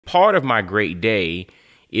part of my great day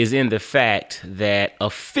is in the fact that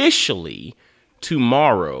officially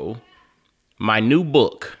tomorrow, my new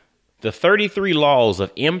book, The 33 Laws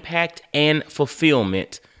of Impact and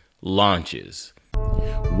Fulfillment, launches.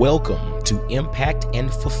 Welcome to Impact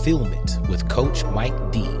and Fulfillment with Coach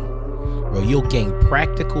Mike D, where you'll gain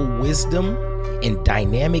practical wisdom and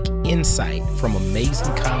dynamic insight from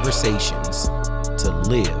amazing conversations to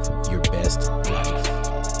live your best life.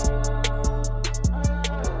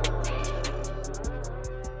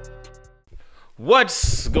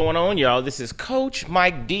 What's going on, y'all? This is Coach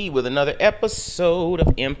Mike D with another episode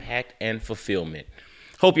of Impact and Fulfillment.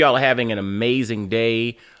 Hope y'all are having an amazing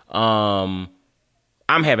day. I'm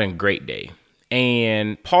having a great day.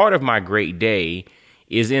 And part of my great day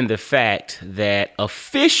is in the fact that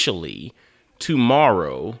officially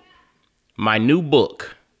tomorrow, my new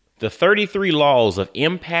book, The 33 Laws of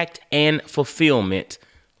Impact and Fulfillment,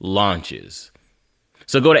 launches.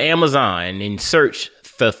 So go to Amazon and search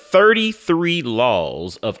The 33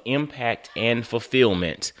 Laws of Impact and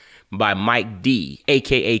Fulfillment by Mike D,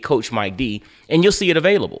 aka Coach Mike D, and you'll see it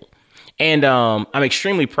available. And I'm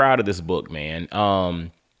extremely proud of this book, man.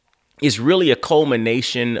 It's really a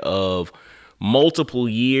culmination of multiple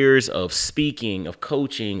years of speaking, of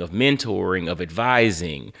coaching, of mentoring, of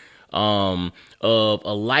advising, of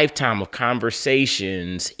a lifetime of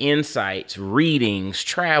conversations, insights, readings,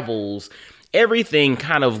 travels. Everything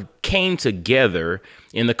kind of came together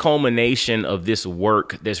in the culmination of this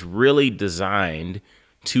work that's really designed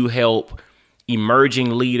to help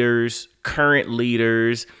emerging leaders, current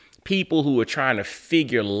leaders, people who are trying to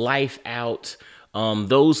figure life out,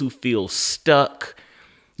 those who feel stuck,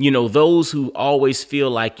 those who always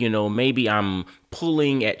feel like, maybe I'm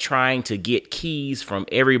pulling at trying to get keys from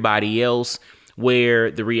everybody else,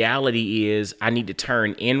 where the reality is I need to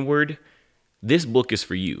turn inward. This book is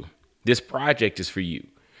for you. This project is for you.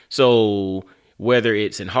 So whether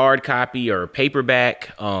it's in hard copy or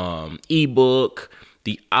paperback, ebook,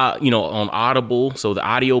 on Audible. So the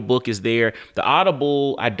audio book is there. The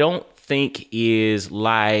Audible, I don't think is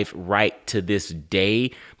live right to this day,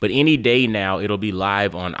 but any day now it'll be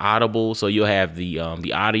live on Audible. So you'll have the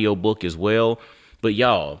audio book as well. But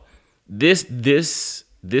y'all, this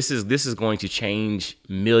is going to change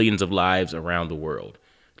millions of lives around the world,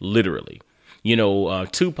 literally.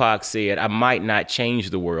 Tupac said, "I might not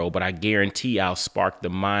change the world, but I guarantee I'll spark the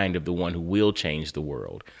mind of the one who will change the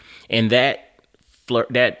world." And that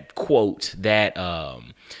quote, that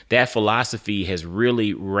philosophy has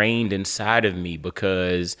really reigned inside of me,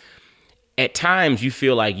 because at times you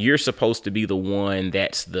feel like you're supposed to be the one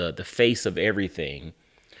that's the face of everything.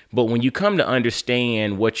 But when you come to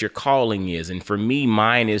understand what your calling is, and for me,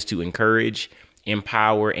 mine is to encourage,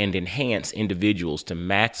 empower, and enhance individuals to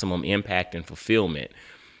maximum impact and fulfillment.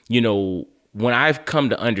 When I've come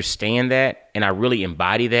to understand that and I really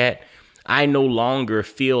embody that, I no longer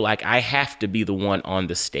feel like I have to be the one on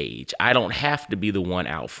the stage. I don't have to be the one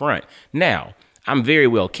out front. Now, I'm very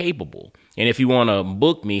well capable. And if you want to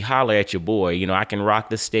book me, holler at your boy. I can rock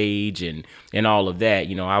the stage and all of that.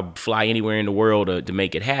 I'll fly anywhere in the world to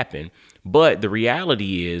make it happen. But the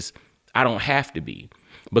reality is I don't have to be.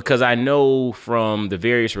 Because I know from the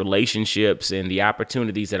various relationships and the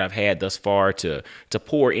opportunities that I've had thus far to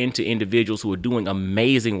pour into individuals who are doing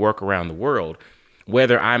amazing work around the world,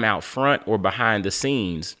 whether I'm out front or behind the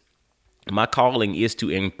scenes, my calling is to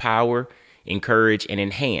empower, encourage, and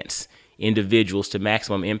enhance individuals to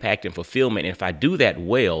maximum impact and fulfillment. And if I do that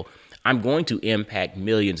well, I'm going to impact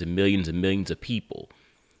millions and millions and millions of people.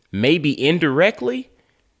 Maybe indirectly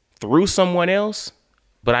through someone else,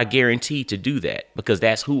 but I guarantee to do that because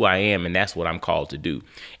that's who I am and that's what I'm called to do.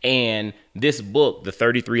 And this book, The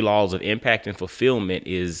 33 Laws of Impact and Fulfillment,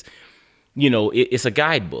 is, it's a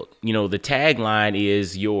guidebook. The tagline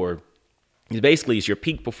is it's your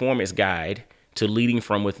peak performance guide to leading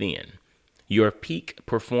from within. Your peak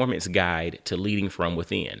performance guide to leading from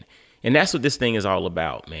within. And that's what this thing is all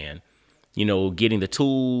about, man. Getting the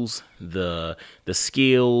tools, the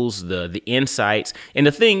skills, the insights. And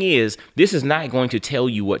the thing is, this is not going to tell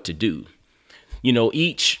you what to do.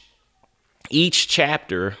 Each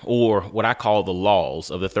chapter, or what I call the laws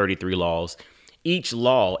of the 33 laws, each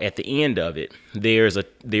law at the end of it, there's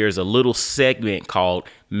a little segment called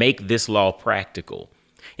Make This Law Practical.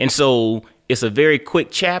 And so it's a very quick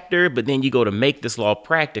chapter, but then you go to Make This Law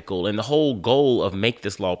Practical. And the whole goal of Make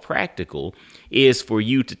This Law Practical is for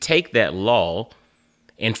you to take that law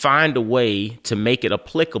and find a way to make it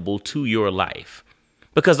applicable to your life.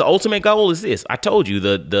 Because the ultimate goal is this. I told you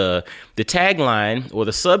the tagline or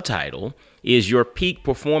the subtitle is your peak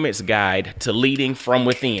performance guide to leading from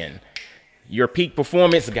within. your peak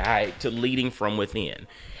performance guide to leading from within.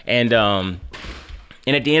 And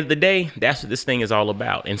at the end of the day, that's what this thing is all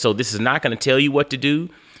about. And so this is not going to tell you what to do.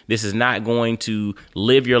 This is not going to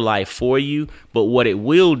live your life for you. But what it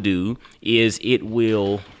will do is it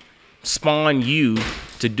will spawn you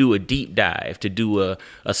to do a deep dive, to do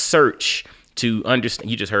a search, to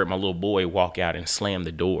understand. You just heard my little boy walk out and slam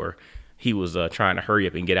the door. He was trying to hurry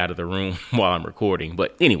up and get out of the room while I'm recording.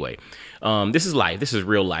 But anyway, this is life. This is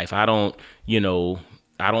real life. I don't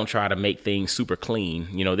try to make things super clean.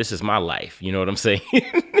 This is my life. You know what I'm saying?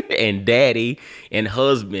 And daddy and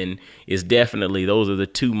husband is definitely, those are the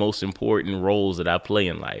two most important roles that I play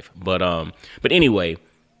in life. But anyway,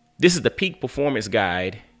 this is the peak performance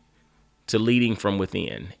guide to leading from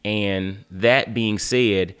within. And that being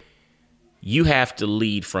said, you have to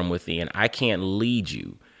lead from within. I can't lead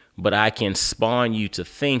you, but I can spawn you to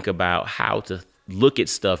think about how to look at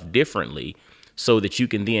stuff differently so that you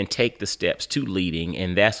can then take the steps to leading.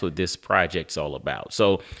 And that's what this project's all about.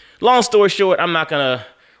 So long story short, I'm not going to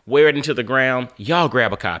wear it into the ground. Y'all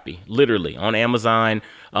grab a copy, literally, on Amazon.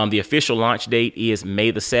 The official launch date is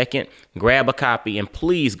May the 2nd. Grab a copy and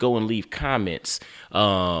please go and leave comments.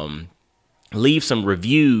 Leave some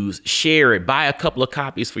reviews, share it, buy a couple of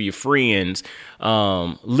copies for your friends.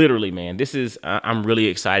 Literally, man, I'm really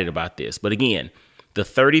excited about this. But again, the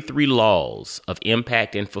 33 Laws of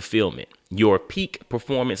Impact and Fulfillment, your peak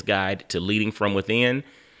performance guide to leading from within.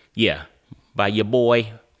 Yeah, by your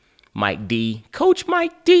boy, Mike D, Coach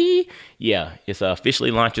Mike D. Yeah, it's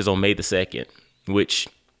officially launches on May the 2nd, which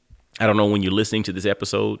I don't know when you're listening to this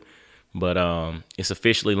episode, but it's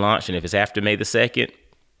officially launched. And if it's after May the 2nd,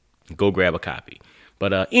 go grab a copy.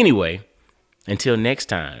 But anyway, until next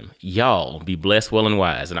time, y'all be blessed, well, and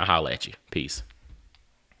wise, and I'll holler at you. Peace.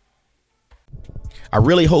 I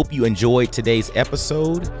really hope you enjoyed today's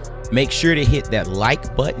episode. Make sure to hit that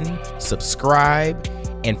like button, subscribe,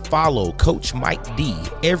 and follow Coach Mike D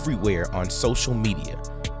everywhere on social media.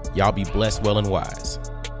 Y'all be blessed, well, and wise.